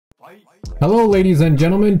Hello ladies and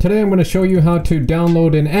gentlemen, today I'm going to show you how to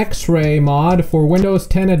download an X-Ray mod for Windows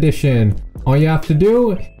 10 Edition. All you have to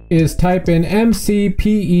do is type in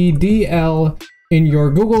MCPEDL in your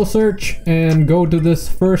Google search and go to this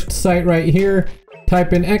first site right here.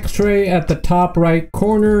 Type in X-Ray at the top right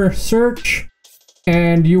corner, search,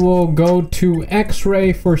 and you will go to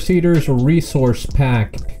X-Ray for Cedar's resource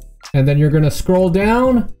pack. And then you're going to scroll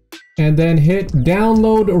down and then hit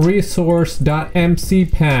download resource.mc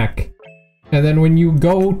pack. And then when you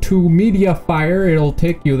go to Mediafire, it'll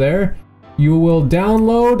take you there. You will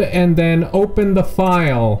download and then open the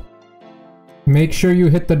file. Make sure you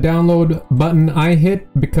hit the download button I hit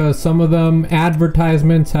because some of them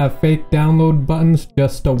advertisements have fake download buttons,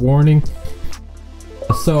 just a warning.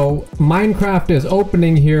 So Minecraft is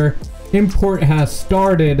opening here, import has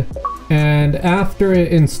started, and after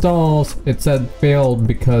it installs, it said failed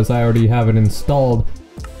because I already have it installed.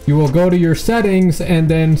 You will go to your settings and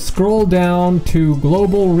then scroll down to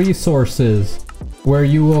global resources, where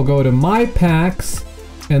you will go to my packs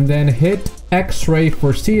and then hit X-Ray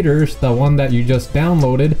for Cedars, the one that you just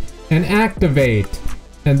downloaded, and activate.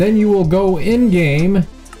 And then you will go in game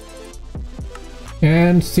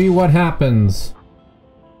and see what happens.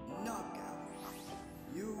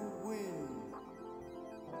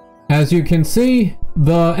 As you can see,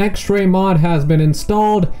 the X-Ray mod has been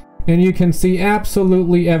installed and you can see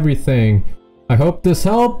absolutely everything. I hope this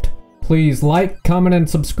helped. Please like, comment, and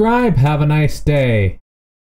subscribe. Have a nice day.